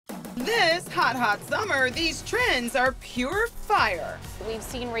This hot summer, these trends are pure fire. We've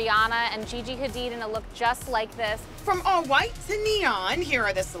seen Rihanna and Gigi Hadid in a look just like this. From all white to neon, here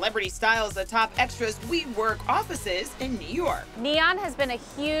are the celebrity styles atop Extra's WeWork offices in New York. Neon has been a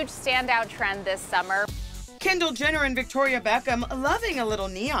huge standout trend this summer. Kendall Jenner and Victoria Beckham loving a little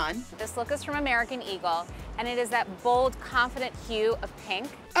neon. This look is from American Eagle, and it is that bold, confident hue of pink.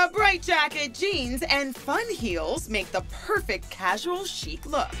 A bright jacket, jeans, and fun heels make the perfect casual chic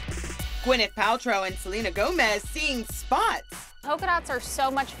look. Gwyneth Paltrow and Selena Gomez seeing spots. Polka dots are so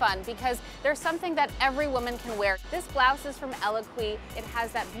much fun because they're something that every woman can wear. This blouse is from Eloquii. It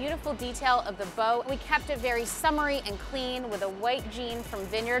has that beautiful detail of the bow. We kept it very summery and clean with a white jean from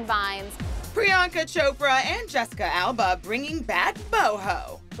Vineyard Vines. Priyanka Chopra and Jessica Alba bringing back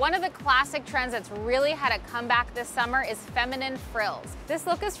boho. One of the classic trends that's really had a comeback this summer is feminine frills. This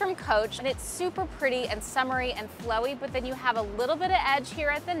look is from Coach, and it's super pretty and summery and flowy, but then you have a little bit of edge here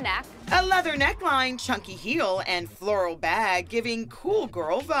at the neck. A leather neckline, chunky heel, and floral bag giving cool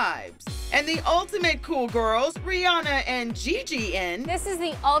girl vibes. And the ultimate cool girls, Rihanna and Gigi in. This is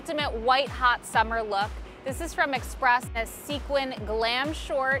the ultimate white hot summer look. This is from Express, a sequin glam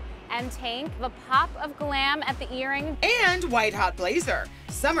short and tank, the pop of glam at the earring. And white hot blazer.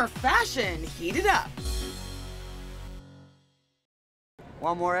 Summer fashion heated up.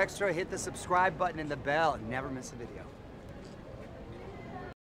 Want more extra? Hit the subscribe button and the bell and never miss a video.